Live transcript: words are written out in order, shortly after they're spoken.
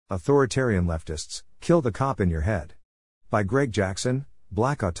Authoritarian Leftists, Kill the Cop in Your Head. By Greg Jackson,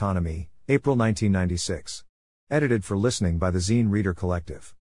 Black Autonomy, April 1996. Edited for listening by the Zine Reader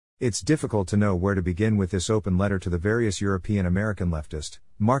Collective. It's difficult to know where to begin with this open letter to the various European American leftist,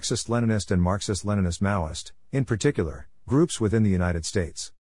 Marxist-Leninist and Marxist-Leninist-Maoist, in particular, groups within the United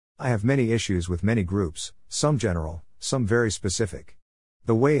States. I have many issues with many groups, some general, some very specific.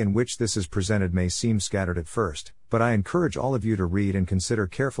 The way in which this is presented may seem scattered at first, but I encourage all of you to read and consider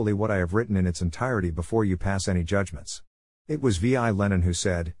carefully what I have written in its entirety before you pass any judgments. It was V.I. Lenin who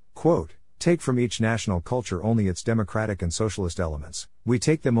said, quote, "Take from each national culture only its democratic and socialist elements, we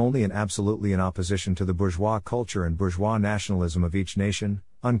take them only and absolutely in opposition to the bourgeois culture and bourgeois nationalism of each nation,"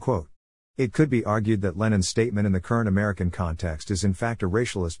 unquote. It could be argued that Lenin's statement in the current American context is in fact a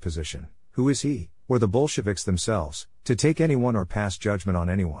racialist position. Who is he, or the Bolsheviks themselves, to take anyone or pass judgment on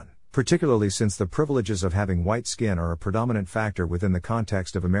anyone, particularly since the privileges of having white skin are a predominant factor within the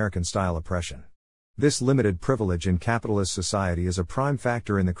context of American-style oppression. This limited privilege in capitalist society is a prime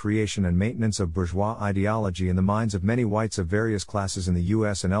factor in the creation and maintenance of bourgeois ideology in the minds of many whites of various classes in the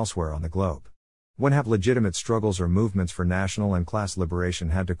U.S. and elsewhere on the globe. When have legitimate struggles or movements for national and class liberation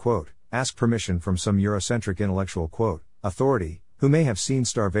had to, quote, ask permission from some Eurocentric intellectual, quote, authority, who may have seen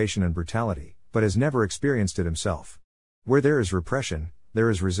starvation and brutality, but has never experienced it himself? Where there is repression, there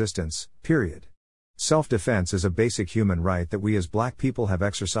is resistance, period. Self-defense is a basic human right that we as black people have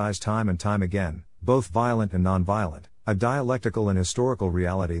exercised time and time again, both violent and non-violent, a dialectical and historical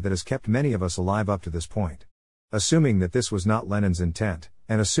reality that has kept many of us alive up to this point. Assuming that this was not Lenin's intent,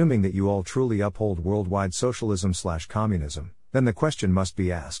 and assuming that you all truly uphold worldwide socialism/communism, then the question must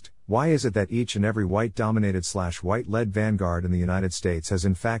be asked, why is it that each and every white-dominated/white-led vanguard in the United States has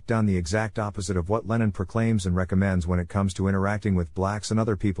in fact done the exact opposite of what Lenin proclaims and recommends when it comes to interacting with blacks and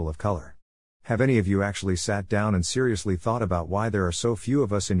other people of color? Have any of you actually sat down and seriously thought about why there are so few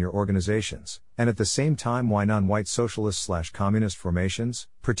of us in your organizations, and at the same time why non-white socialist/communist formations,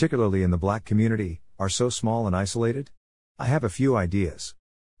 particularly in the black community, are so small and isolated? I have a few ideas.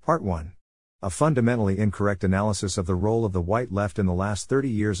 Part 1. A fundamentally incorrect analysis of the role of the white left in the last 30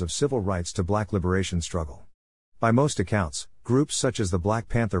 years of civil rights to black liberation struggle. By most accounts, groups such as the Black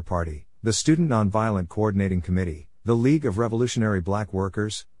Panther Party, the Student Nonviolent Coordinating Committee, the League of Revolutionary Black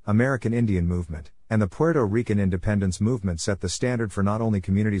Workers, American Indian Movement, and the Puerto Rican Independence Movement set the standard for not only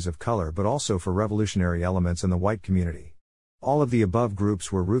communities of color but also for revolutionary elements in the white community. All of the above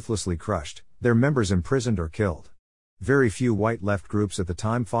groups were ruthlessly crushed, their members imprisoned or killed. Very few white left groups at the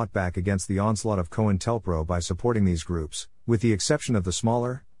time fought back against the onslaught of COINTELPRO by supporting these groups, with the exception of the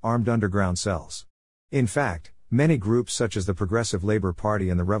smaller, armed underground cells. In fact, many groups such as the Progressive Labor Party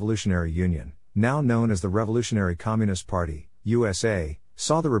and the Revolutionary Union, now known as the Revolutionary Communist Party, USA,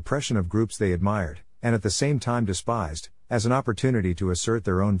 saw the repression of groups they admired, and at the same time despised, as an opportunity to assert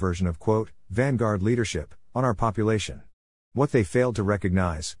their own version of, quote, vanguard leadership, on our population. What they failed to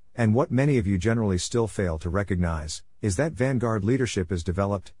recognize, and what many of you generally still fail to recognize, is that vanguard leadership is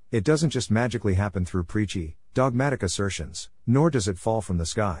developed. It doesn't just magically happen through preachy, dogmatic assertions, nor does it fall from the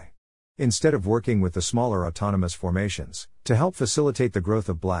sky. Instead of working with the smaller autonomous formations, to help facilitate the growth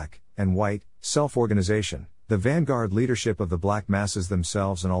of black, and white, self-organization, the vanguard leadership of the black masses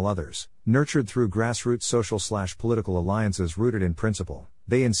themselves and all others, nurtured through grassroots social/political alliances rooted in principle,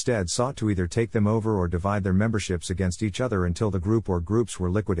 they instead sought to either take them over or divide their memberships against each other until the group or groups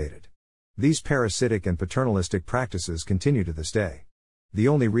were liquidated. These parasitic and paternalistic practices continue to this day. The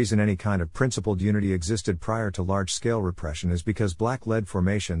only reason any kind of principled unity existed prior to large-scale repression is because black-led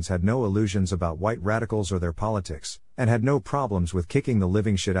formations had no illusions about white radicals or their politics, and had no problems with kicking the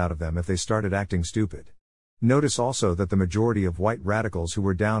living shit out of them if they started acting stupid. Notice also that the majority of white radicals who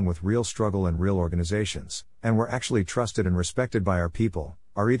were down with real struggle and real organizations, and were actually trusted and respected by our people,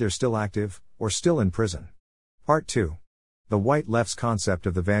 are either still active, or still in prison. Part 2. The white left's concept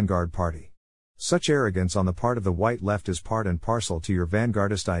of the vanguard party. Such arrogance on the part of the white left is part and parcel to your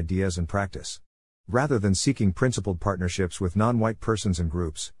vanguardist ideas and practice. Rather than seeking principled partnerships with non-white persons and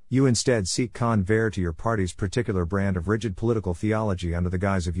groups, you instead seek converge to your party's particular brand of rigid political theology under the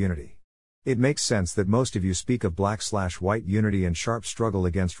guise of unity. It makes sense that most of you speak of black/white unity and sharp struggle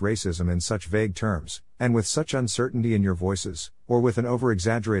against racism in such vague terms, and with such uncertainty in your voices, or with an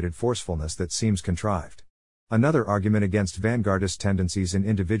over-exaggerated forcefulness that seems contrived. Another argument against vanguardist tendencies in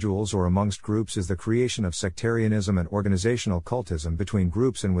individuals or amongst groups is the creation of sectarianism and organizational cultism between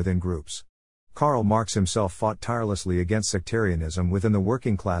groups and within groups. Karl Marx himself fought tirelessly against sectarianism within the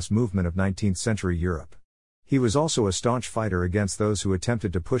working-class movement of 19th-century Europe. He was also a staunch fighter against those who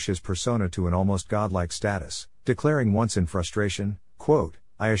attempted to push his persona to an almost godlike status, declaring once in frustration, quote,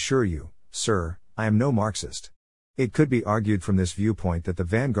 "I assure you, sir, I am no Marxist." It could be argued from this viewpoint that the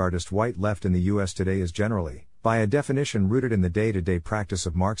vanguardist white left in the US today is generally, by a definition rooted in the day-to-day practice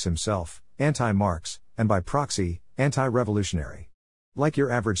of Marx himself, anti-Marx, and by proxy, anti-revolutionary. Like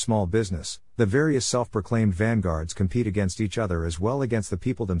your average small business, the various self-proclaimed vanguards compete against each other as well against the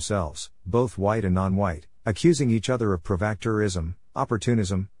people themselves, both white and non-white, accusing each other of provocateurism,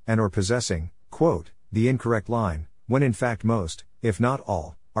 opportunism, and or possessing, quote, the incorrect line, when in fact most, if not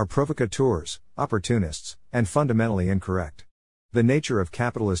all, are provocateurs, opportunists, and fundamentally incorrect. The nature of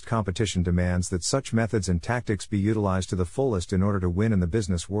capitalist competition demands that such methods and tactics be utilized to the fullest in order to win in the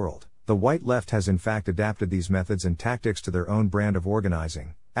business world. The white left has in fact adapted these methods and tactics to their own brand of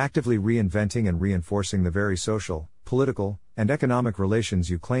organizing, actively reinventing and reinforcing the very social, political, and economic relations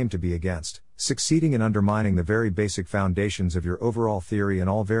you claim to be against, succeeding in undermining the very basic foundations of your overall theory and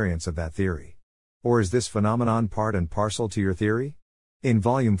all variants of that theory. Or is this phenomenon part and parcel to your theory? In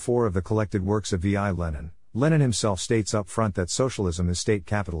Volume 4 of the collected works of V.I. Lenin, Lenin himself states up front that socialism is state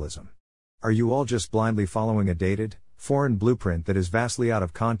capitalism. Are you all just blindly following a dated, foreign blueprint that is vastly out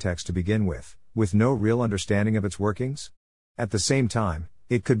of context to begin with no real understanding of its workings? At the same time,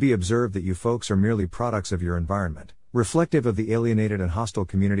 it could be observed that you folks are merely products of your environment, reflective of the alienated and hostile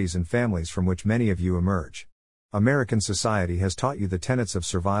communities and families from which many of you emerge. American society has taught you the tenets of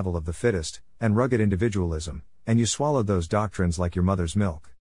survival of the fittest, and rugged individualism, and you swallowed those doctrines like your mother's milk.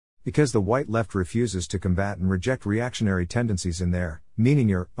 Because the white left refuses to combat and reject reactionary tendencies in their, meaning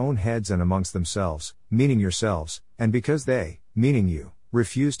your, own heads and amongst themselves, meaning yourselves, and because they, meaning you,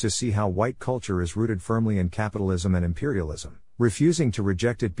 refuse to see how white culture is rooted firmly in capitalism and imperialism, refusing to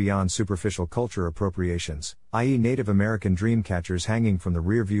reject it beyond superficial culture appropriations, i.e. Native American dream catchers hanging from the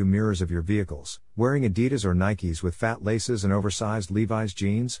rearview mirrors of your vehicles, wearing Adidas or Nikes with fat laces and oversized Levi's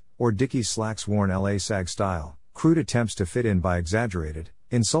jeans, or Dickies slacks worn LA sag style, crude attempts to fit in by exaggerated,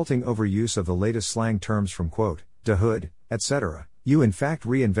 insulting overuse of the latest slang terms from quote, da hood, etc. You in fact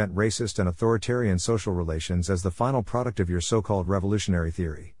reinvent racist and authoritarian social relations as the final product of your so-called revolutionary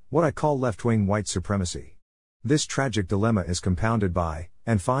theory, what I call left-wing white supremacy. This tragic dilemma is compounded by,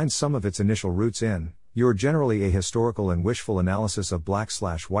 and finds some of its initial roots in, your generally ahistorical and wishful analysis of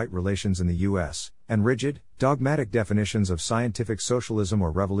black/white relations in the US, and rigid, dogmatic definitions of scientific socialism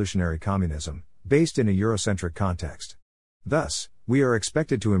or revolutionary communism, based in a Eurocentric context. Thus, we are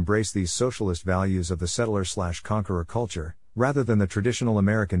expected to embrace these socialist values of the settler/conqueror culture, rather than the traditional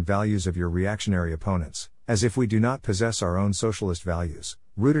American values of your reactionary opponents, as if we do not possess our own socialist values,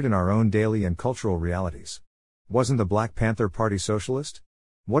 rooted in our own daily and cultural realities. Wasn't the Black Panther Party socialist?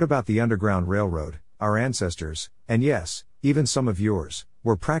 What about the Underground Railroad? Our ancestors, and yes, even some of yours,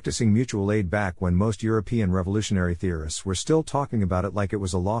 were practicing mutual aid back when most European revolutionary theorists were still talking about it like it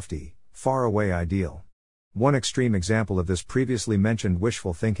was a lofty, far-away ideal. One extreme example of this previously mentioned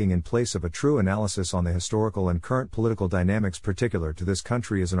wishful thinking in place of a true analysis on the historical and current political dynamics particular to this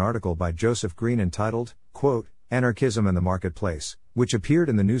country is an article by Joseph Green entitled, quote, Anarchism and the Marketplace, which appeared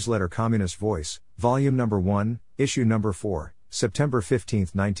in the newsletter Communist Voice, Volume No. 1, Issue No. 4, September 15,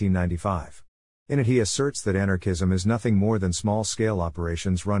 1995. In it he asserts that anarchism is nothing more than small-scale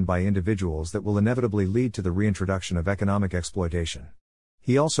operations run by individuals that will inevitably lead to the reintroduction of economic exploitation.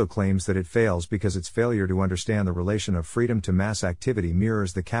 He also claims that it fails because its failure to understand the relation of freedom to mass activity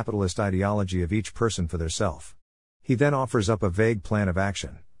mirrors the capitalist ideology of each person for theirself. He then offers up a vague plan of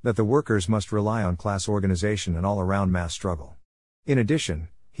action, that the workers must rely on class organization and all-around mass struggle. In addition,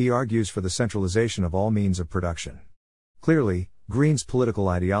 he argues for the centralization of all means of production. Clearly, Green's political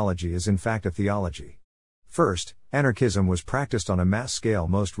ideology is in fact a theology. First, anarchism was practiced on a mass scale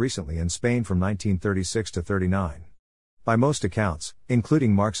most recently in Spain from 1936 to 39. By most accounts,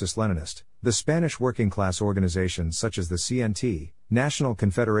 including Marxist-Leninist, the Spanish working-class organizations such as the CNT, National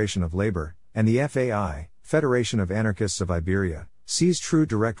Confederation of Labor, and the FAI, Federation of Anarchists of Iberia, seized true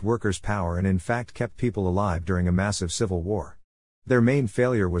direct workers' power and in fact kept people alive during a massive civil war. Their main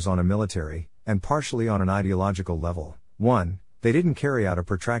failure was on a military, and partially on an ideological level. 1. They didn't carry out a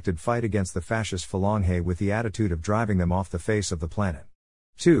protracted fight against the fascist Falange with the attitude of driving them off the face of the planet.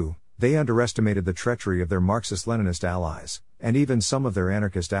 2. They underestimated the treachery of their Marxist-Leninist allies, and even some of their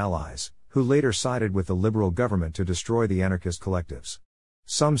anarchist allies, who later sided with the liberal government to destroy the anarchist collectives.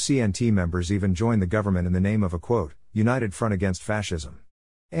 Some CNT members even joined the government in the name of a quote, United Front Against Fascism.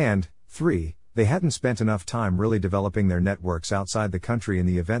 And, 3. They hadn't spent enough time really developing their networks outside the country in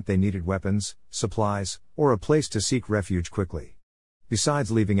the event they needed weapons, supplies, or a place to seek refuge quickly.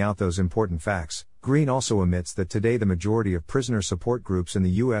 Besides leaving out those important facts, Green also omits that today the majority of prisoner support groups in the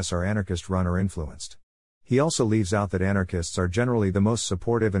U.S. are anarchist-run or influenced. He also leaves out that anarchists are generally the most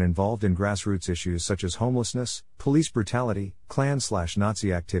supportive and involved in grassroots issues such as homelessness, police brutality,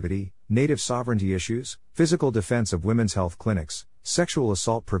 Klan/Nazi activity, native sovereignty issues, physical defense of women's health clinics, sexual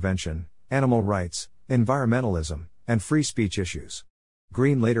assault prevention, animal rights, environmentalism, and free speech issues.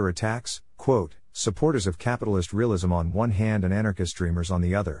 Green later attacks, quote, supporters of capitalist realism on one hand and anarchist dreamers on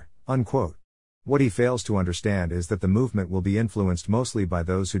the other, unquote. What he fails to understand is that the movement will be influenced mostly by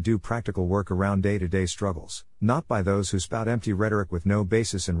those who do practical work around day-to-day struggles, not by those who spout empty rhetoric with no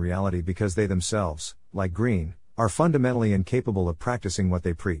basis in reality because they themselves, like Green, are fundamentally incapable of practicing what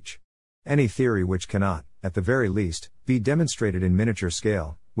they preach. Any theory which cannot, at the very least, be demonstrated in miniature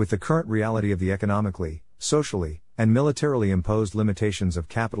scale, with the current reality of the economically, socially, and militarily imposed limitations of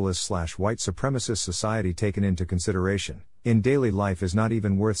capitalist/white supremacist society taken into consideration, in daily life is not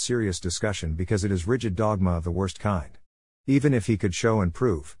even worth serious discussion because it is rigid dogma of the worst kind. Even if he could show and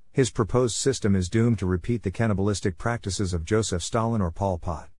prove, his proposed system is doomed to repeat the cannibalistic practices of Joseph Stalin or Pol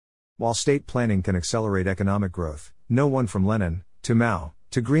Pot. While state planning can accelerate economic growth, no one from Lenin, to Mao,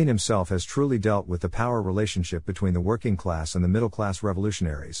 to Green himself has truly dealt with the power relationship between the working class and the middle class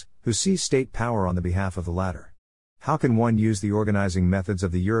revolutionaries, who seize state power on the behalf of the latter. How can one use the organizing methods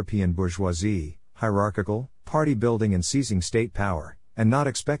of the European bourgeoisie, hierarchical, party building and seizing state power, and not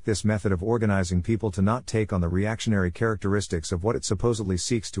expect this method of organizing people to not take on the reactionary characteristics of what it supposedly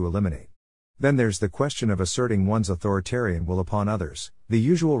seeks to eliminate? Then there's the question of asserting one's authoritarian will upon others, the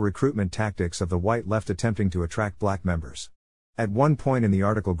usual recruitment tactics of the white left attempting to attract black members. At one point in the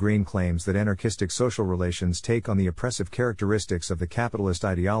article, Green claims that anarchistic social relations take on the oppressive characteristics of the capitalist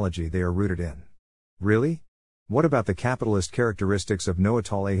ideology they are rooted in. Really? What about the capitalist characteristics of no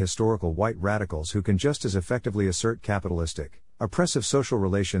at all ahistorical white radicals who can just as effectively assert capitalistic, oppressive social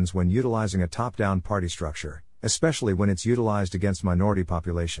relations when utilizing a top-down party structure, especially when it's utilized against minority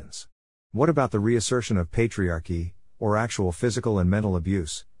populations? What about the reassertion of patriarchy, or actual physical and mental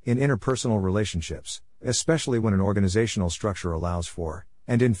abuse, in interpersonal relationships, especially when an organizational structure allows for,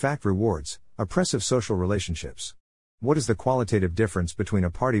 and in fact rewards, oppressive social relationships? What is the qualitative difference between a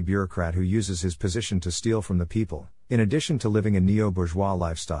party bureaucrat who uses his position to steal from the people, in addition to living a neo-bourgeois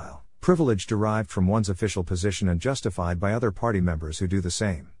lifestyle, privilege derived from one's official position and justified by other party members who do the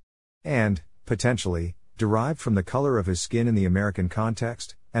same, and, potentially, derived from the color of his skin in the American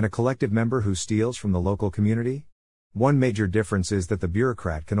context, and a collective member who steals from the local community? One major difference is that the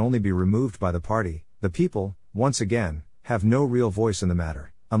bureaucrat can only be removed by the party. The people, once again, have no real voice in the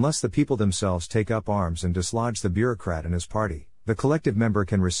matter, unless the people themselves take up arms and dislodge the bureaucrat and his party. The collective member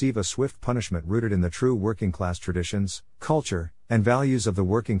can receive a swift punishment rooted in the true working class traditions, culture, and values of the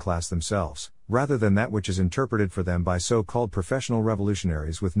working class themselves, rather than that which is interpreted for them by so-called professional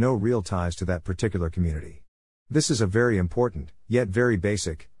revolutionaries with no real ties to that particular community. This is a very important, yet very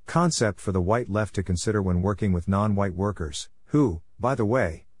basic, concept for the white left to consider when working with non-white workers, who, by the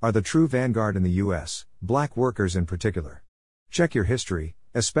way, are the true vanguard in the U.S., black workers in particular. Check your history,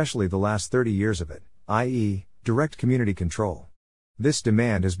 especially the last 30 years of it, i.e., direct community control. This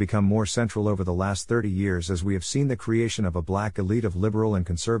demand has become more central over the last 30 years as we have seen the creation of a black elite of liberal and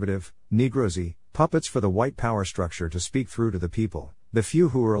conservative, Negrozy, puppets for the white power structure to speak through to the people, the few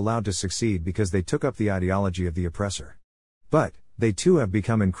who were allowed to succeed because they took up the ideology of the oppressor. But, they too have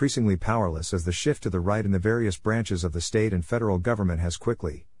become increasingly powerless as the shift to the right in the various branches of the state and federal government has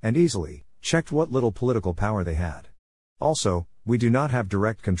quickly, and easily, checked what little political power they had. Also, we do not have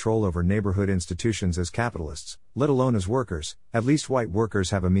direct control over neighborhood institutions as capitalists, let alone as workers. At least white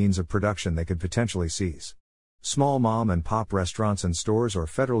workers have a means of production they could potentially seize. Small mom and pop restaurants and stores or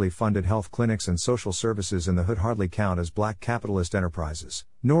federally funded health clinics and social services in the hood hardly count as black capitalist enterprises,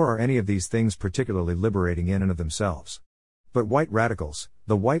 nor are any of these things particularly liberating in and of themselves. But white radicals,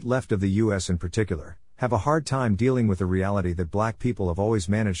 the white left of the U.S. in particular, have a hard time dealing with the reality that black people have always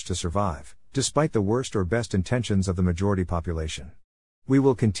managed to survive, despite the worst or best intentions of the majority population. We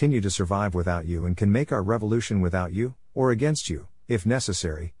will continue to survive without you and can make our revolution without you, or against you, if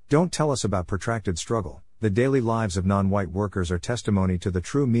necessary. Don't tell us about protracted struggle. The daily lives of non-white workers are testimony to the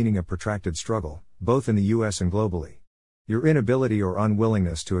true meaning of protracted struggle, both in the U.S. and globally. Your inability or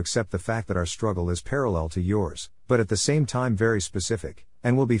unwillingness to accept the fact that our struggle is parallel to yours, but at the same time very specific,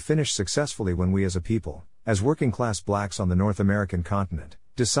 and will be finished successfully when we as a people, as working-class blacks on the North American continent,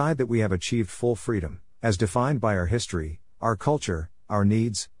 decide that we have achieved full freedom, as defined by our history, our culture, our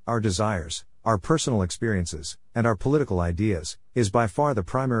needs, our desires, our personal experiences, and our political ideas, is by far the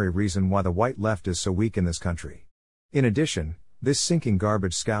primary reason why the white left is so weak in this country. In addition, this sinking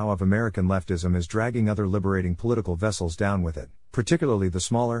garbage scow of American leftism is dragging other liberating political vessels down with it, particularly the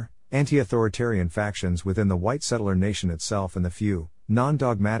smaller, anti-authoritarian factions within the white settler nation itself and the few,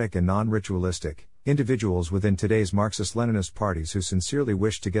 non-dogmatic and non-ritualistic, individuals within today's Marxist-Leninist parties who sincerely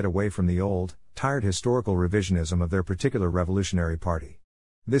wish to get away from the old, tired historical revisionism of their particular revolutionary party.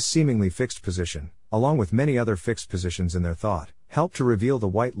 This seemingly fixed position, along with many other fixed positions in their thought, helped to reveal the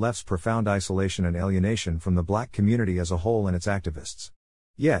white left's profound isolation and alienation from the black community as a whole and its activists.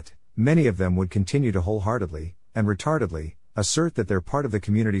 Yet, many of them would continue to wholeheartedly, and retardedly, assert that they're part of the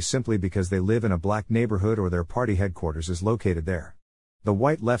community simply because they live in a black neighborhood or their party headquarters is located there. The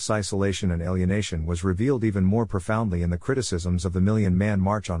white left's isolation and alienation was revealed even more profoundly in the criticisms of the Million-Man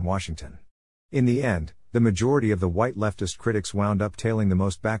March on Washington. In the end, the majority of the white leftist critics wound up tailing the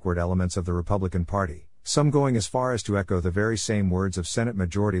most backward elements of the Republican Party, some going as far as to echo the very same words of Senate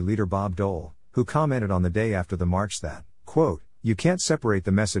Majority Leader Bob Dole, who commented on the day after the march that, quote, "You can't separate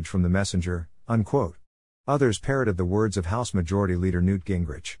the message from the messenger," unquote. Others parroted the words of House Majority Leader Newt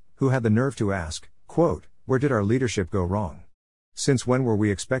Gingrich, who had the nerve to ask, quote, "Where did our leadership go wrong? Since when were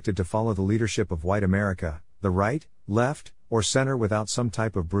we expected to follow the leadership of white America, the right, left, or center without some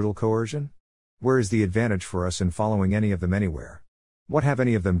type of brutal coercion? Where is the advantage for us in following any of them anywhere? What have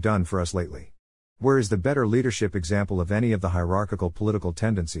any of them done for us lately? Where is the better leadership example of any of the hierarchical political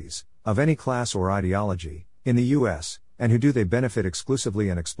tendencies, of any class or ideology, in the U.S., and who do they benefit exclusively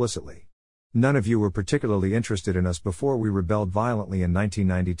and explicitly? None of you were particularly interested in us before we rebelled violently in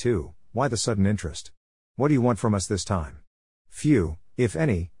 1992, why the sudden interest? What do you want from us this time?" Few, if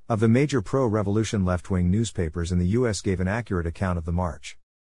any, of the major pro-revolution left-wing newspapers in the U.S. gave an accurate account of the march.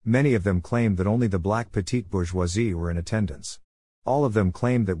 Many of them claimed that only the black petite bourgeoisie were in attendance. All of them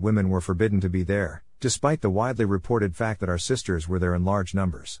claimed that women were forbidden to be there, despite the widely reported fact that our sisters were there in large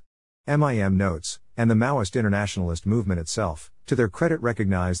numbers. MIM notes, and the Maoist internationalist movement itself, to their credit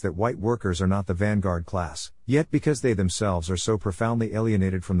recognized that white workers are not the vanguard class, yet because they themselves are so profoundly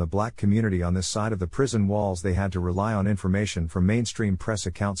alienated from the black community on this side of the prison walls they had to rely on information from mainstream press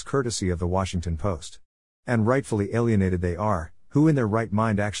accounts courtesy of the Washington Post. And rightfully alienated they are, who in their right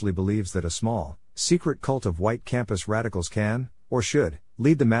mind actually believes that a small, secret cult of white campus radicals can, or should,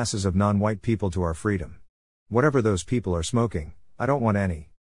 lead the masses of non-white people to our freedom. Whatever those people are smoking, I don't want any.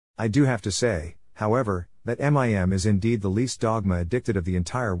 I do have to say, however, that MIM is indeed the least dogma-addicted of the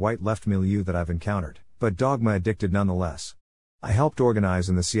entire white left milieu that I've encountered, but dogma-addicted nonetheless. I helped organize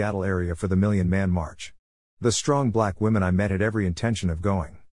in the Seattle area for the Million-Man March. The strong black women I met had every intention of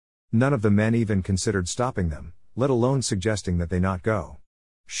going. None of the men even considered stopping them, let alone suggesting that they not go.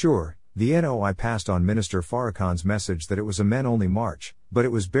 Sure, the NOI passed on Minister Farrakhan's message that it was a men-only march, but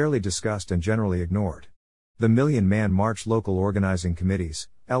it was barely discussed and generally ignored. The Million-Man March local organizing committees,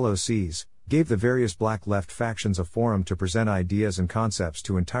 LOCs, gave the various black left factions a forum to present ideas and concepts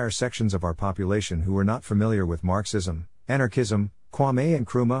to entire sections of our population who were not familiar with Marxism, anarchism, Kwame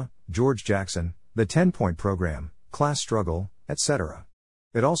Nkrumah, George Jackson, the 10-point program, class struggle, etc.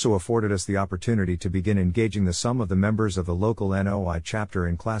 It also afforded us the opportunity to begin engaging the sum of the members of the local NOI chapter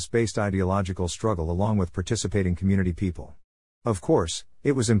in class-based ideological struggle along with participating community people. Of course,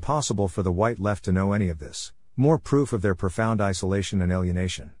 it was impossible for the white left to know any of this, more proof of their profound isolation and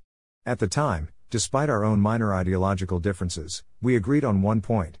alienation. At the time, despite our own minor ideological differences, we agreed on one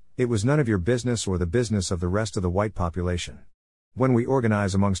point: it was none of your business or the business of the rest of the white population. When we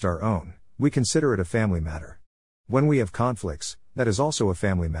organize amongst our own, we consider it a family matter. When we have conflicts, that is also a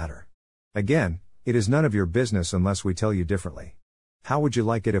family matter. Again, it is none of your business unless we tell you differently. How would you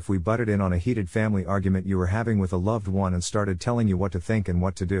like it if we butted in on a heated family argument you were having with a loved one and started telling you what to think and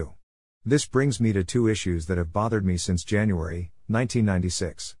what to do? This brings me to two issues that have bothered me since January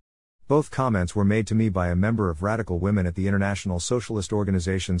 1996. Both comments were made to me by a member of Radical Women at the International Socialist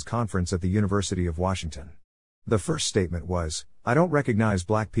Organization's conference at the University of Washington. The first statement was, "I don't recognize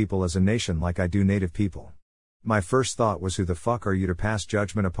black people as a nation like I do native people." My first thought was, who the fuck are you to pass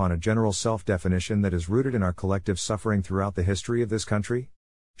judgment upon a general self-definition that is rooted in our collective suffering throughout the history of this country?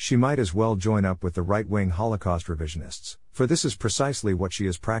 She might as well join up with the right-wing Holocaust revisionists, for this is precisely what she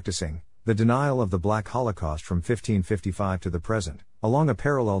is practicing, the denial of the black Holocaust from 1555 to the present, along a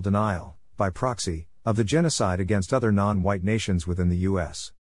parallel denial, by proxy, of the genocide against other non-white nations within the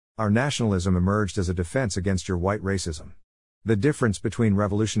U.S. Our nationalism emerged as a defense against your white racism. The difference between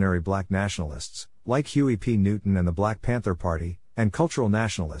revolutionary black nationalists, like Huey P. Newton and the Black Panther Party, and cultural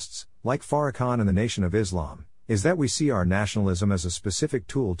nationalists, like Farrakhan and the Nation of Islam, is that we see our nationalism as a specific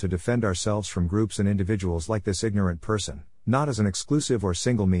tool to defend ourselves from groups and individuals like this ignorant person, not as an exclusive or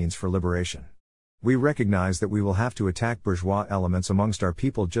single means for liberation. We recognize that we will have to attack bourgeois elements amongst our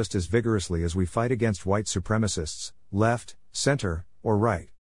people just as vigorously as we fight against white supremacists, left, center, or right.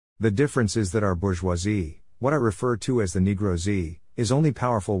 The difference is that our bourgeoisie, what I refer to as the Negroisie, is only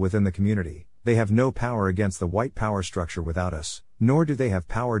powerful within the community, they have no power against the white power structure without us, nor do they have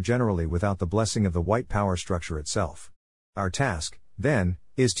power generally without the blessing of the white power structure itself. Our task, then,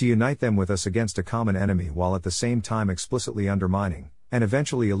 is to unite them with us against a common enemy while at the same time explicitly undermining, and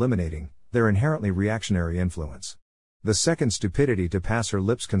eventually eliminating, their inherently reactionary influence. The second stupidity to pass her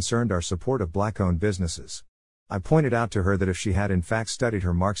lips concerned our support of black-owned businesses. I pointed out to her that if she had in fact studied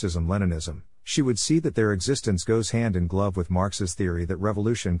her Marxism-Leninism, she would see that their existence goes hand in glove with Marx's theory that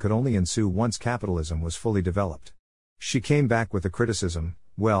revolution could only ensue once capitalism was fully developed. She came back with the criticism,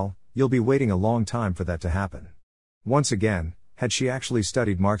 well, you'll be waiting a long time for that to happen. Once again, had she actually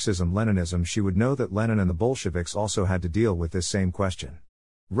studied Marxism-Leninism, she would know that Lenin and the Bolsheviks also had to deal with this same question.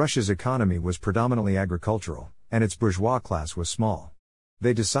 Russia's economy was predominantly agricultural, and its bourgeois class was small.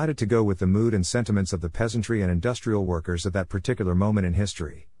 They decided to go with the mood and sentiments of the peasantry and industrial workers at that particular moment in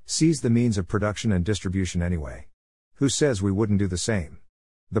history, seize the means of production and distribution anyway. Who says we wouldn't do the same?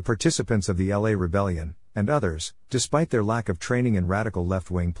 The participants of the LA Rebellion, and others, despite their lack of training in radical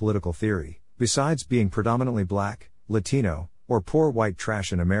left-wing political theory, besides being predominantly black, Latino, or poor white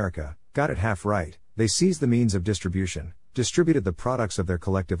trash in America, got it half right. They seized the means of distribution, distributed the products of their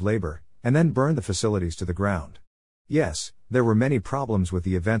collective labor, and then burned the facilities to the ground. Yes, there were many problems with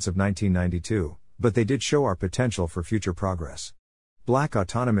the events of 1992, but they did show our potential for future progress. Black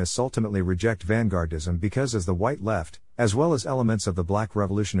autonomists ultimately reject vanguardism because, as the white left, as well as elements of the black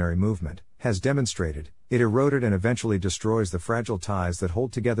revolutionary movement, has demonstrated, it eroded and eventually destroys the fragile ties that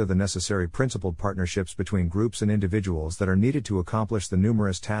hold together the necessary principled partnerships between groups and individuals that are needed to accomplish the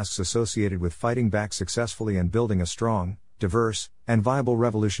numerous tasks associated with fighting back successfully and building a strong, diverse, and viable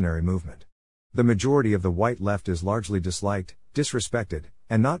revolutionary movement. The majority of the white left is largely disliked, disrespected,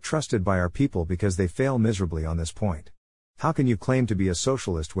 and not trusted by our people because they fail miserably on this point. How can you claim to be a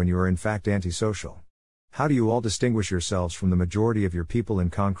socialist when you are in fact antisocial? How do you all distinguish yourselves from the majority of your people in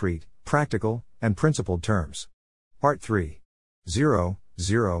concrete, practical, and principled terms? Part 3. 0.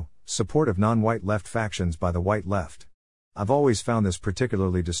 Support of non-white left factions by the white left. I've always found this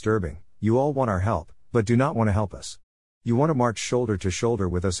particularly disturbing. You all want our help, but do not want to help us. You want to march shoulder to shoulder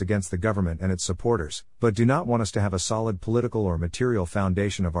with us against the government and its supporters, but do not want us to have a solid political or material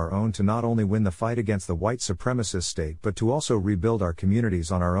foundation of our own to not only win the fight against the white supremacist state but to also rebuild our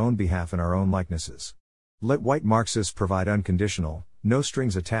communities on our own behalf and our own likenesses. Let white Marxists provide unconditional, no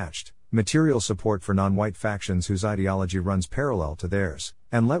strings attached, material support for non-white factions whose ideology runs parallel to theirs,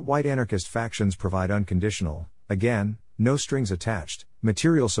 and let white anarchist factions provide unconditional, again, no strings attached,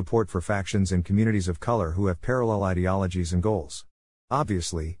 material support for factions and communities of color who have parallel ideologies and goals.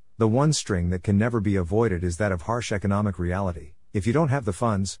 Obviously, the one string that can never be avoided is that of harsh economic reality. If you don't have the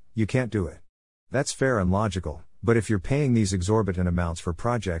funds, you can't do it. That's fair and logical, but if you're paying these exorbitant amounts for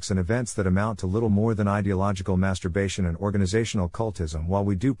projects and events that amount to little more than ideological masturbation and organizational cultism while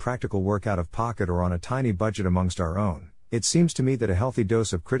we do practical work out of pocket or on a tiny budget amongst our own, it seems to me that a healthy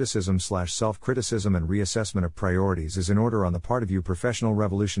dose of criticism/self-criticism and reassessment of priorities is in order on the part of you professional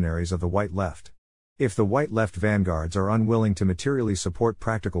revolutionaries of the white left. If the white left vanguards are unwilling to materially support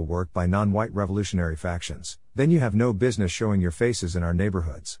practical work by non-white revolutionary factions, then you have no business showing your faces in our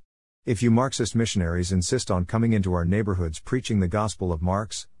neighborhoods. If you Marxist missionaries insist on coming into our neighborhoods preaching the gospel of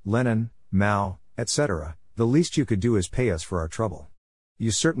Marx, Lenin, Mao, etc., the least you could do is pay us for our trouble.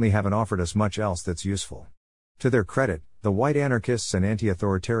 You certainly haven't offered us much else that's useful. To their credit, the white anarchists and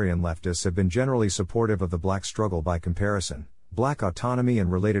anti-authoritarian leftists have been generally supportive of the black struggle by comparison, black autonomy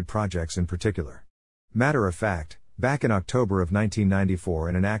and related projects in particular. Matter of fact, back in October of 1994,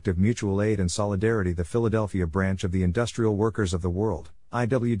 in an act of mutual aid and solidarity, the Philadelphia branch of the Industrial Workers of the World,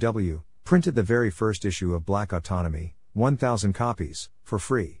 IWW, printed the very first issue of Black Autonomy, 1,000 copies, for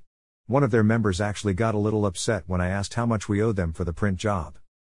free. One of their members actually got a little upset when I asked how much we owed them for the print job.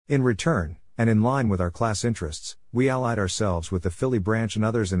 In return, and in line with our class interests, we allied ourselves with the Philly branch and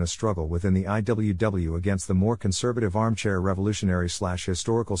others in a struggle within the IWW against the more conservative armchair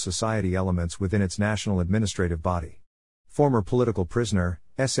revolutionary/historical society elements within its national administrative body. Former political prisoner,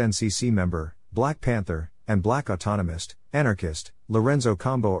 SNCC member, Black Panther, and Black autonomist, anarchist, Lorenzo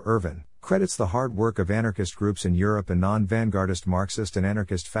Combo Irvin, credits the hard work of anarchist groups in Europe and non-Vanguardist Marxist and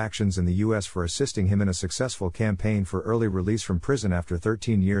anarchist factions in the US for assisting him in a successful campaign for early release from prison after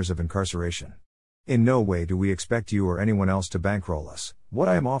 13 years of incarceration. In no way do we expect you or anyone else to bankroll us. What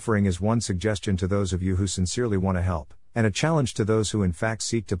I am offering is one suggestion to those of you who sincerely want to help, and a challenge to those who in fact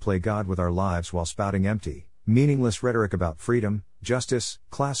seek to play God with our lives while spouting empty, meaningless rhetoric about freedom, justice,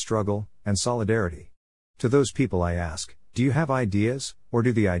 class struggle, and solidarity. To those people I ask, do you have ideas, or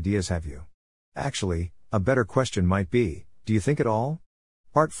do the ideas have you? Actually, a better question might be, do you think at all?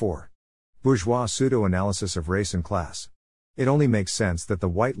 Part 4. Bourgeois pseudo-analysis of race and class. It only makes sense that the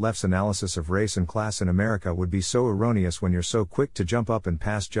white left's analysis of race and class in America would be so erroneous when you're so quick to jump up and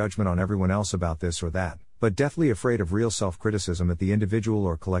pass judgment on everyone else about this or that, but deathly afraid of real self-criticism at the individual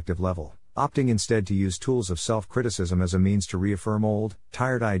or collective level, opting instead to use tools of self-criticism as a means to reaffirm old,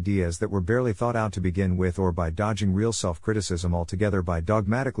 tired ideas that were barely thought out to begin with, or by dodging real self-criticism altogether by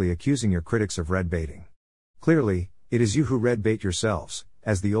dogmatically accusing your critics of red baiting. Clearly, it is you who red bait yourselves.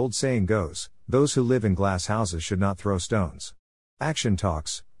 As the old saying goes, those who live in glass houses should not throw stones. Action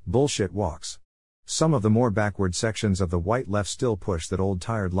talks, bullshit walks. Some of the more backward sections of the white left still push that old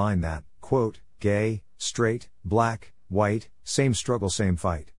tired line that, quote, gay, straight, black, white, same struggle, same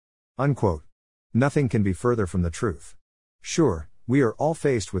fight. Unquote. Nothing can be further from the truth. Sure, we are all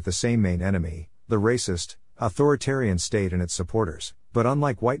faced with the same main enemy, the racist, authoritarian state and its supporters, but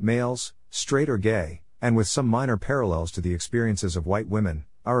unlike white males, straight or gay, and with some minor parallels to the experiences of white women,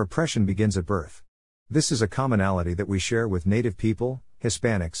 our oppression begins at birth. This is a commonality that we share with Native people,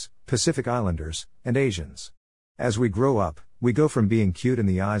 Hispanics, Pacific Islanders, and Asians. As we grow up, we go from being cute in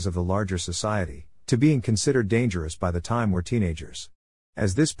the eyes of the larger society, to being considered dangerous by the time we're teenagers.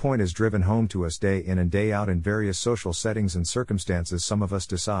 As this point is driven home to us day in and day out in various social settings and circumstances, some of us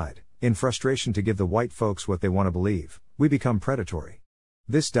decide, in frustration to give the white folks what they want to believe, we become predatory.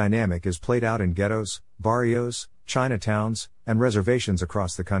 This dynamic is played out in ghettos, barrios, Chinatowns, and reservations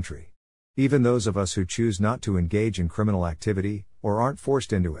across the country. Even those of us who choose not to engage in criminal activity, or aren't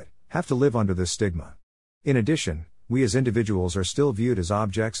forced into it, have to live under this stigma. In addition, we as individuals are still viewed as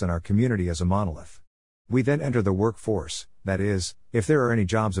objects and our community as a monolith. We then enter the workforce, that is, if there are any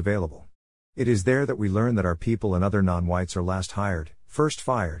jobs available. It is there that we learn that our people and other non-whites are last hired, first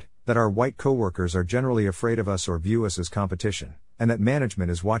fired, that our white coworkers are generally afraid of us or view us as competition, and that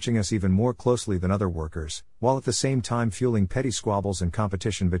management is watching us even more closely than other workers, while at the same time fueling petty squabbles and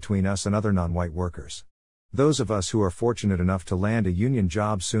competition between us and other non-white workers. Those of us who are fortunate enough to land a union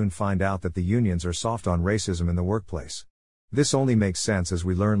job soon find out that the unions are soft on racism in the workplace. This only makes sense as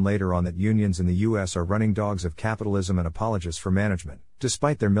we learn later on that unions in the US are running dogs of capitalism and apologists for management,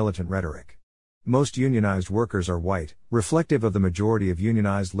 despite their militant rhetoric. Most unionized workers are white, reflective of the majority of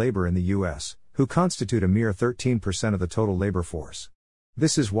unionized labor in the US, who constitute a mere 13% of the total labor force.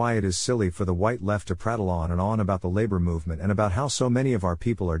 This is why it is silly for the white left to prattle on and on about the labor movement and about how so many of our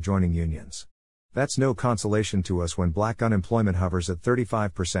people are joining unions. That's no consolation to us when black unemployment hovers at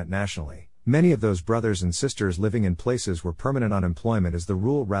 35% nationally. Many of those brothers and sisters living in places where permanent unemployment is the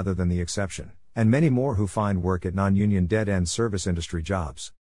rule rather than the exception, and many more who find work at non-union dead-end service industry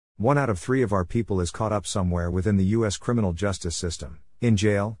jobs. 1 out of 3 of our people is caught up somewhere within the U.S. criminal justice system, in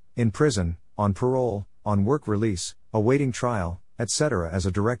jail, in prison, on parole, on work release, awaiting trial, etc. as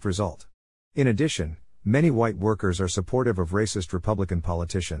a direct result. In addition, many white workers are supportive of racist Republican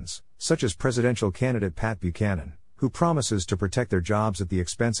politicians, such as presidential candidate Pat Buchanan, who promises to protect their jobs at the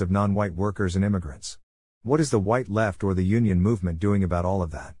expense of non-white workers and immigrants. What is the white left or the union movement doing about all of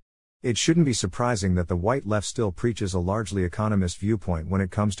that? It shouldn't be surprising that the white left still preaches a largely economist viewpoint when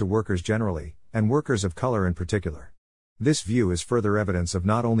it comes to workers generally, and workers of color in particular. This view is further evidence of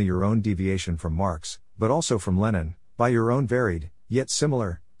not only your own deviation from Marx, but also from Lenin, by your own varied, yet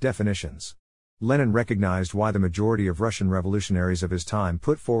similar, definitions. Lenin recognized why the majority of Russian revolutionaries of his time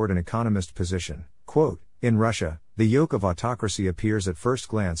put forward an economist position, quote, "In Russia, the yoke of autocracy appears at first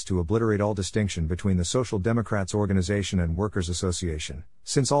glance to obliterate all distinction between the Social Democrats' organization and Workers' Association,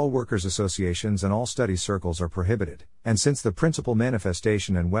 since all workers' associations and all study circles are prohibited, and since the principal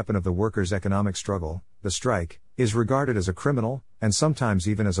manifestation and weapon of the workers' economic struggle, the strike, is regarded as a criminal, and sometimes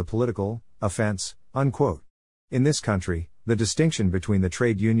even as a political, offense," unquote. In this country, the distinction between the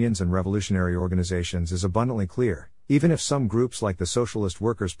trade unions and revolutionary organizations is abundantly clear, even if some groups like the Socialist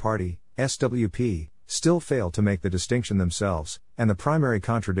Workers' Party, SWP, still fail to make the distinction themselves, and the primary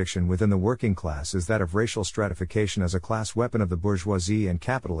contradiction within the working class is that of racial stratification as a class weapon of the bourgeoisie and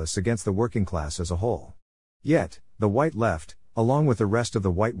capitalists against the working class as a whole. Yet, the white left, along with the rest of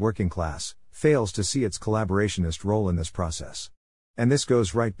the white working class, fails to see its collaborationist role in this process. And this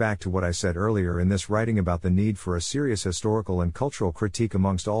goes right back to what I said earlier in this writing about the need for a serious historical and cultural critique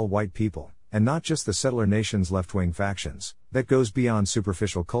amongst all white people, and not just the settler nation's left-wing factions, that goes beyond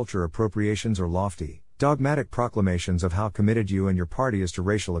superficial culture appropriations or lofty, dogmatic proclamations of how committed you and your party is to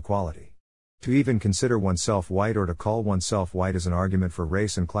racial equality. To even consider oneself white or to call oneself white is an argument for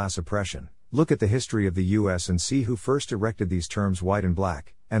race and class oppression. Look at the history of the U.S. and see who first erected these terms white and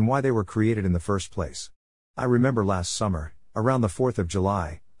black, and why they were created in the first place. I remember last summer, around the 4th of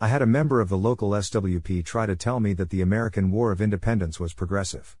July, I had a member of the local SWP try to tell me that the American War of Independence was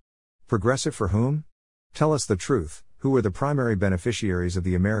progressive. Progressive for whom? Tell us the truth, who were the primary beneficiaries of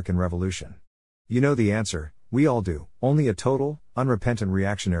the American Revolution? You know the answer, We all do. Only a total, unrepentant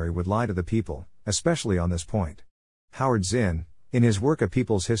reactionary would lie to the people, especially on this point. Howard Zinn, in his work A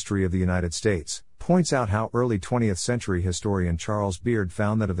People's History of the United States, points out how early 20th century historian Charles Beard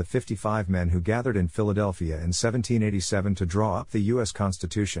found that of the 55 men who gathered in Philadelphia in 1787 to draw up the U.S.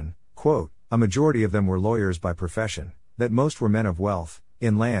 Constitution, quote, a majority of them were lawyers by profession, that most were men of wealth,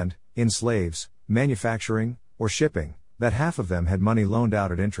 in land, in slaves, manufacturing, or shipping, that half of them had money loaned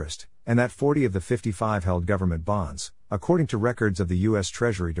out at interest, and that 40 of the 55 held government bonds, according to records of the U.S.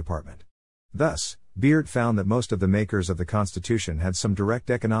 Treasury Department. Thus, Beard found that most of the makers of the Constitution had some direct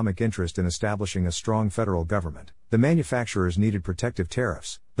economic interest in establishing a strong federal government. The manufacturers needed protective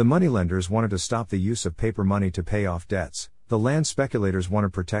tariffs, the moneylenders wanted to stop the use of paper money to pay off debts, the land speculators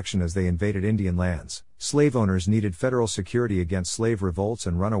wanted protection as they invaded Indian lands, slave owners needed federal security against slave revolts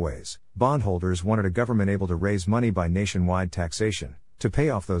and runaways, bondholders wanted a government able to raise money by nationwide taxation, to pay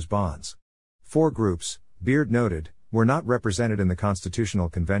off those bonds. 4 groups, Beard noted, were not represented in the Constitutional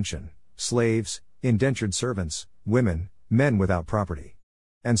Convention: slaves, indentured servants, women, men without property.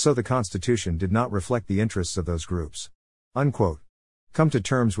 And so the Constitution did not reflect the interests of those groups. Unquote. Come to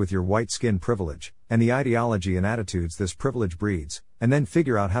terms with your white skin privilege, and the ideology and attitudes this privilege breeds, and then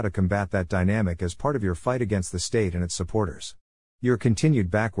figure out how to combat that dynamic as part of your fight against the state and its supporters. Your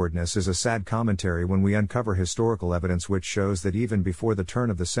continued backwardness is a sad commentary when we uncover historical evidence which shows that even before the turn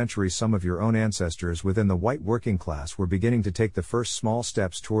of the century some of your own ancestors within the white working class were beginning to take the first small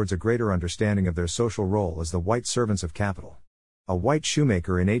steps towards a greater understanding of their social role as the white servants of capital. A white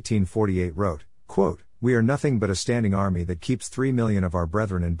shoemaker in 1848 wrote, quote, "We are nothing but a standing army that keeps 3 million of our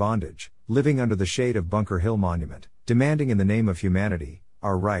brethren in bondage, living under the shade of Bunker Hill Monument, demanding in the name of humanity,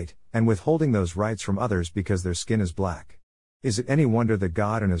 our right, and withholding those rights from others because their skin is black. Is it any wonder that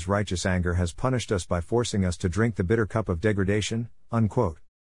God in His righteous anger has punished us by forcing us to drink the bitter cup of degradation?" Unquote.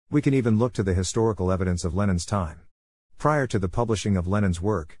 We can even look to the historical evidence of Lenin's time. Prior to the publishing of Lenin's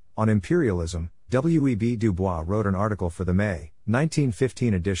work, on imperialism, W.E.B. Du Bois wrote an article for the May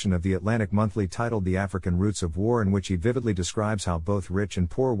 1915 edition of the Atlantic Monthly titled The African Roots of War, in which he vividly describes how both rich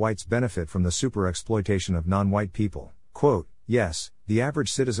and poor whites benefit from the super-exploitation of non-white people. Quote, "Yes, the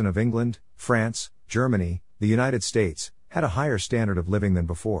average citizen of England, France, Germany, the United States, had a higher standard of living than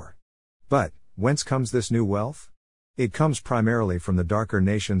before. But, whence comes this new wealth? It comes primarily from the darker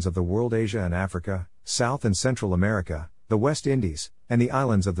nations of the world: Asia and Africa, South and Central America, the West Indies, and the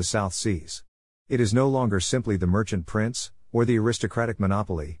islands of the South Seas. It is no longer simply the merchant prince, or the aristocratic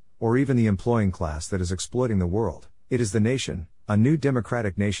monopoly, or even the employing class that is exploiting the world. It is the nation, a new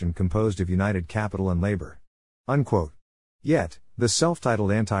democratic nation composed of united capital and labor." Unquote. Yet, the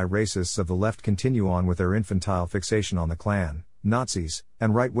self-titled anti-racists of the left continue on with their infantile fixation on the Klan, Nazis,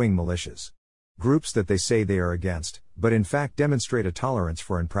 and right-wing militias. Groups that they say they are against, but in fact demonstrate a tolerance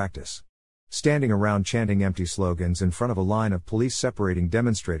for in practice. Standing around chanting empty slogans in front of a line of police separating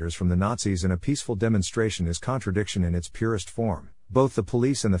demonstrators from the Nazis in a peaceful demonstration is contradiction in its purest form. Both the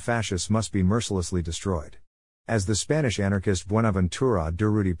police and the fascists must be mercilessly destroyed. As the Spanish anarchist Buenaventura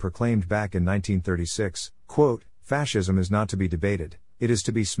Durruti proclaimed back in 1936, quote, "Fascism is not to be debated, it is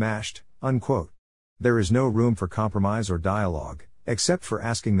to be smashed," unquote. There is no room for compromise or dialogue, except for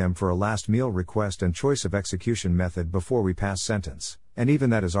asking them for a last meal request and choice of execution method before we pass sentence, and even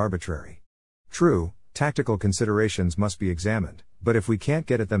that is arbitrary. True, tactical considerations must be examined, but if we can't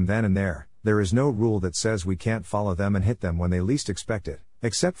get at them then and there is no rule that says we can't follow them and hit them when they least expect it,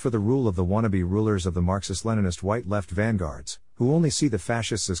 except for the rule of the wannabe rulers of the Marxist-Leninist white left vanguards, who only see the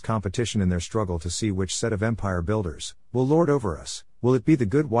fascists as competition in their struggle to see which set of empire builders will lord over us. Will it be the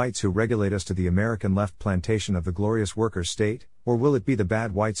good whites who regulate us to the American left plantation of the glorious workers' state, or will it be the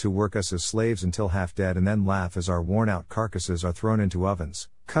bad whites who work us as slaves until half dead and then laugh as our worn-out carcasses are thrown into ovens,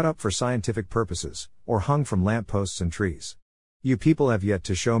 cut up for scientific purposes, or hung from lampposts and trees? You people have yet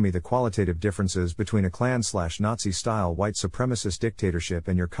to show me the qualitative differences between a Klan/Nazi-style white supremacist dictatorship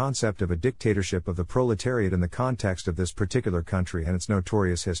and your concept of a dictatorship of the proletariat in the context of this particular country and its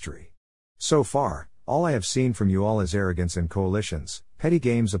notorious history. So far, all I have seen from you all is arrogance in coalitions, petty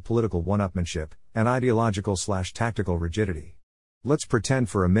games of political one-upmanship, and ideological/tactical rigidity. Let's pretend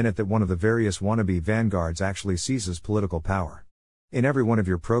for a minute that one of the various wannabe vanguards actually seizes political power. In every one of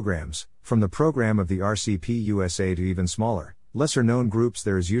your programs, from the program of the RCP USA to even smaller, lesser-known groups,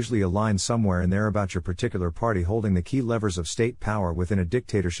 there is usually a line somewhere in there about your particular party holding the key levers of state power within a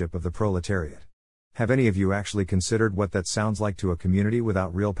dictatorship of the proletariat. Have any of you actually considered what that sounds like to a community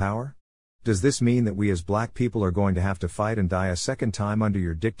without real power? Does this mean that we as black people are going to have to fight and die a second time under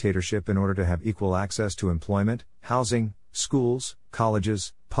your dictatorship in order to have equal access to employment, housing, schools,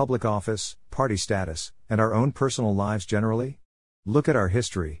 colleges, public office, party status, and our own personal lives generally? Look at our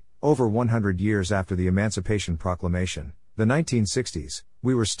history. Over 100 years after the Emancipation Proclamation, the 1960s,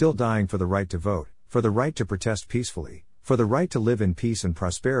 we were still dying for the right to vote, for the right to protest peacefully, for the right to live in peace and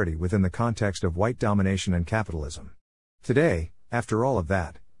prosperity within the context of white domination and capitalism. Today, after all of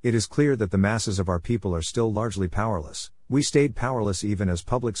that, it is clear that the masses of our people are still largely powerless. We stayed powerless even as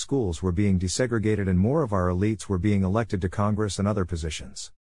public schools were being desegregated and more of our elites were being elected to Congress and other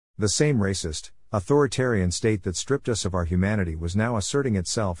positions. The same racist, authoritarian state that stripped us of our humanity was now asserting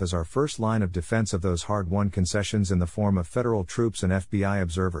itself as our first line of defense of those hard-won concessions in the form of federal troops and FBI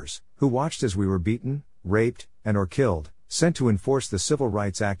observers, who watched as we were beaten, raped, and/or killed, sent to enforce the Civil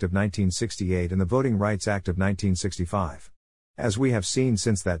Rights Act of 1968 and the Voting Rights Act of 1965. As we have seen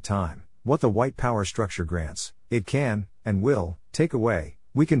since that time, what the white power structure grants, it can, and will, take away.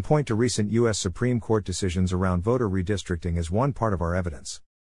 We can point to recent U.S. Supreme Court decisions around voter redistricting as one part of our evidence.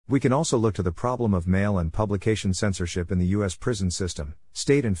 We can also look to the problem of mail and publication censorship in the U.S. prison system,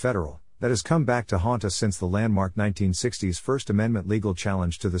 state and federal, that has come back to haunt us since the landmark 1960s First Amendment legal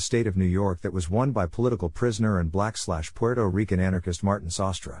challenge to the state of New York that was won by political prisoner and Black/Puerto Rican anarchist Martin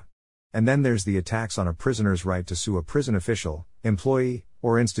Sostre. And then there's the attacks on a prisoner's right to sue a prison official, employee,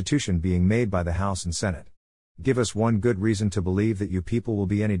 or institution being made by the House and Senate. Give us one good reason to believe that you people will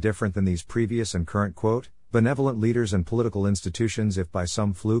be any different than these previous and current benevolent leaders and political institutions if by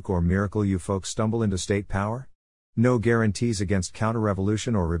some fluke or miracle you folks stumble into state power? No guarantees against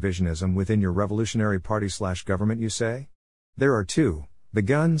counter-revolution or revisionism within your revolutionary party/government, you say? There are two: the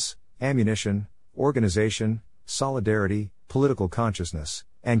guns, ammunition, organization, solidarity, political consciousness,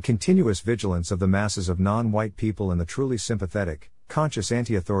 and continuous vigilance of the masses of non-white people and the truly sympathetic, conscious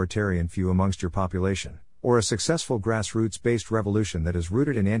anti-authoritarian few amongst your population, or a successful grassroots-based revolution that is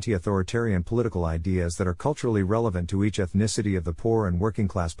rooted in anti-authoritarian political ideas that are culturally relevant to each ethnicity of the poor and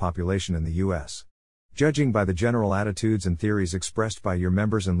working-class population in the U.S. Judging by the general attitudes and theories expressed by your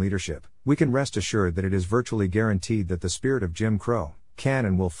members and leadership, we can rest assured that it is virtually guaranteed that the spirit of Jim Crow can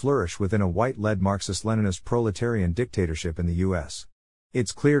and will flourish within a white-led Marxist-Leninist proletarian dictatorship in the U.S.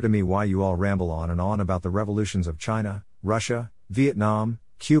 It's clear to me why you all ramble on and on about the revolutions of China, Russia, Vietnam,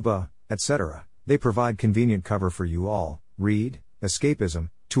 Cuba, etc. They provide convenient cover for you all, read,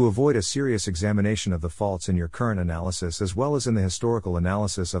 escapism, to avoid a serious examination of the faults in your current analysis as well as in the historical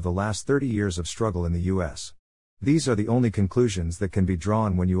analysis of the last 30 years of struggle in the U.S. These are the only conclusions that can be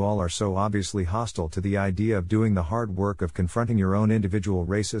drawn when you all are so obviously hostile to the idea of doing the hard work of confronting your own individual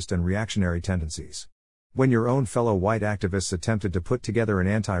racist and reactionary tendencies. When your own fellow white activists attempted to put together an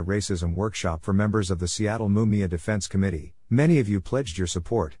anti-racism workshop for members of the Seattle Mumia Defense Committee, many of you pledged your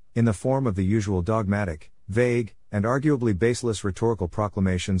support, in the form of the usual dogmatic, vague, and arguably baseless rhetorical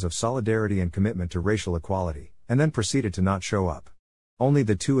proclamations of solidarity and commitment to racial equality, and then proceeded to not show up. Only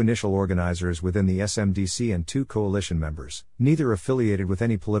the two initial organizers within the SMDC and two coalition members, neither affiliated with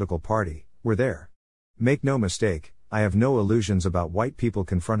any political party, were there. Make no mistake, I have no illusions about white people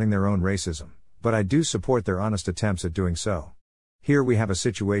confronting their own racism, but I do support their honest attempts at doing so. Here we have a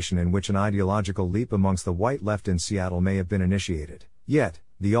situation in which an ideological leap amongst the white left in Seattle may have been initiated, yet,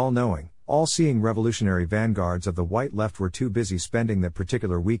 the all-knowing, all-seeing revolutionary vanguards of the white left were too busy spending that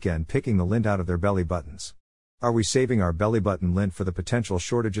particular weekend picking the lint out of their belly buttons. Are we saving our belly button lint for the potential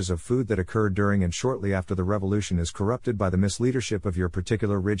shortages of food that occurred during and shortly after the revolution is corrupted by the misleadership of your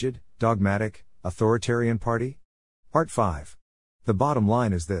particular rigid, dogmatic, authoritarian party? Part 5. The bottom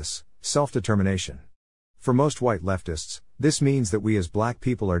line is this: self-determination. For most white leftists, this means that we as black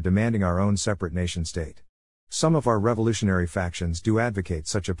people are demanding our own separate nation-state. Some of our revolutionary factions do advocate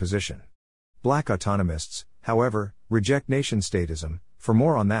such a position. Black autonomists, however, reject nation-statism. For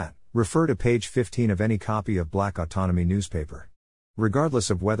more on that, refer to page 15 of any copy of Black Autonomy newspaper. Regardless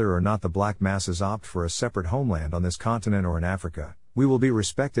of whether or not the black masses opt for a separate homeland on this continent or in Africa, we will be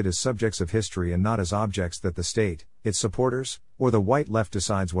respected as subjects of history and not as objects that the state, its supporters, or the white left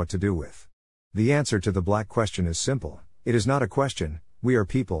decides what to do with. The answer to the black question is simple. It is not a question. We are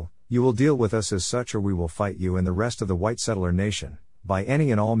people. You will deal with us as such or we will fight you and the rest of the white settler nation, by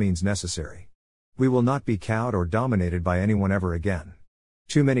any and all means necessary. We will not be cowed or dominated by anyone ever again.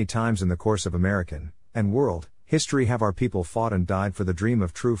 Too many times in the course of American, and world, history have our people fought and died for the dream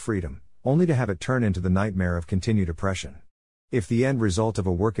of true freedom, only to have it turn into the nightmare of continued oppression. If the end result of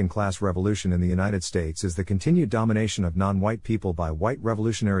a working-class revolution in the United States is the continued domination of non-white people by white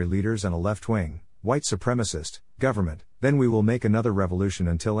revolutionary leaders and a left-wing, white supremacist, government, then we will make another revolution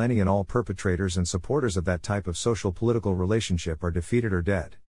until any and all perpetrators and supporters of that type of social-political relationship are defeated or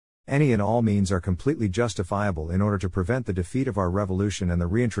dead. Any and all means are completely justifiable in order to prevent the defeat of our revolution and the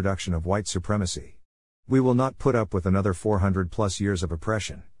reintroduction of white supremacy. We will not put up with another 400+ years of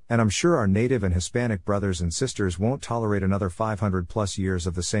oppression, And I'm sure our Native and Hispanic brothers and sisters won't tolerate another 500 plus years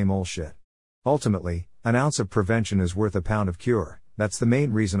of the same old shit. Ultimately, an ounce of prevention is worth a pound of cure. That's the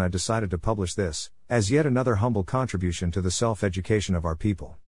main reason I decided to publish this, as yet another humble contribution to the self-education of our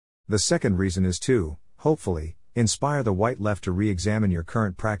people. The second reason is to, hopefully, inspire the white left to re-examine your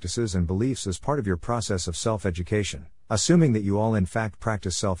current practices and beliefs as part of your process of self-education, assuming that you all in fact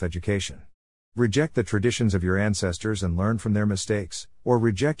practice self-education. Reject the traditions of your ancestors and learn from their mistakes, or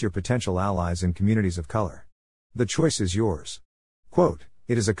reject your potential allies in communities of color. The choice is yours. Quote,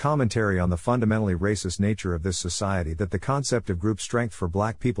 "It is a commentary on the fundamentally racist nature of this society that the concept of group strength for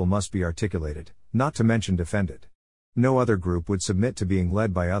black people must be articulated, not to mention defended. No other group would submit to being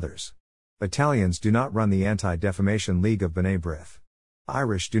led by others. Italians do not run the Anti-Defamation League of B'nai B'rith.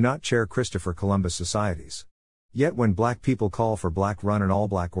 Irish do not chair Christopher Columbus societies. Yet when black people call for black-run and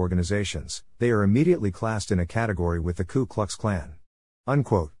all-black organizations, they are immediately classed in a category with the Ku Klux Klan."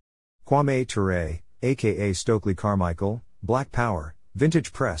 Unquote. Kwame Ture, aka Stokely Carmichael, Black Power,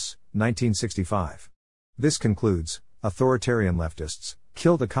 Vintage Press, 1965. This concludes, Authoritarian Leftists,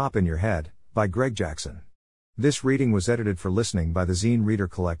 Kill the Cop in Your Head, by Greg Jackson. This reading was edited for listening by the Zine Reader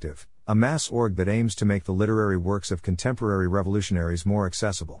Collective, a mass org that aims to make the literary works of contemporary revolutionaries more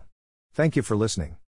accessible. Thank you for listening.